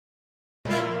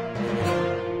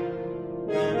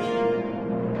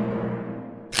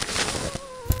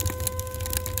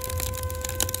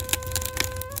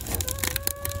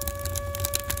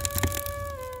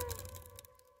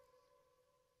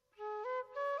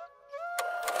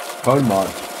3rd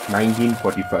March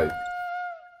 1945.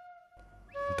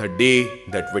 The day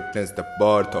that witnessed the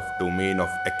birth of domain of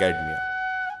academia,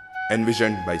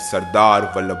 envisioned by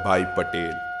Sardar Vallabh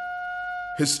Patel,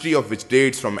 history of which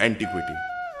dates from antiquity.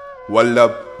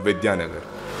 Vallabh, Vidyanagar.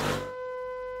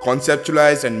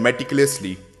 Conceptualized and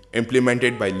meticulously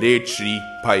implemented by late Shri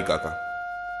Bhai Kaka.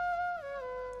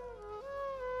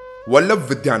 Vallabh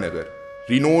Vidyanagar,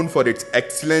 renowned for its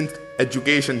excellent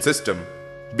education system,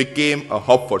 became a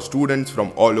hub for students from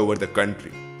all over the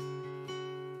country.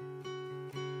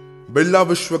 Birla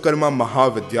Vishwakarma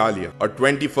Mahavidyalaya, a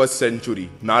 21st century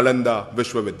Nalanda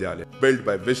Vishwavidyalaya, built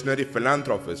by visionary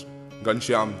philanthropist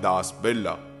Ghanshyam Das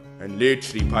Birla and late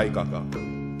Shri Bhai Kaka.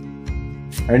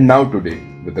 And now today,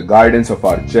 with the guidance of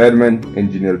our chairman,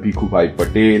 Engineer Bhikhubhai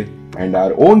Patel, and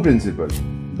our own principal,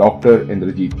 Dr.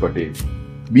 Indrajit Patel,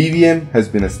 BVM has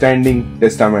been a standing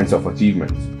testament of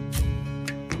achievements.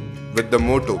 With the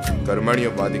motto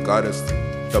Karmanya Vadikarast,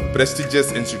 the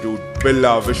prestigious institute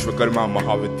Birla Vishwakarma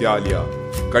Mahavidyalaya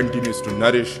continues to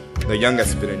nourish the young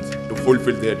aspirants to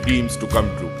fulfill their dreams to come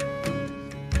true.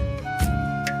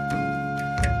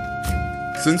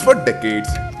 Since for decades,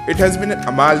 it has been an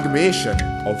amalgamation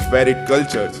of varied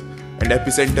cultures and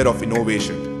epicenter of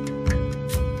innovation.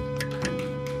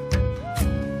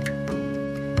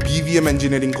 BVM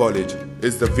Engineering College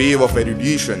is the wave of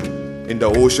erudition in the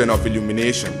ocean of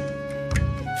illumination.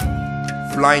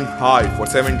 Flying high for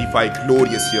 75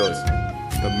 glorious years,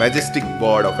 the majestic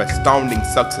bird of astounding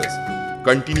success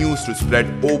continues to spread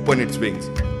open its wings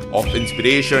of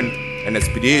inspiration and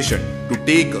aspiration to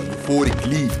take a euphoric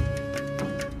leap.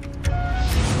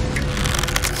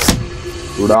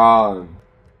 UDAAN!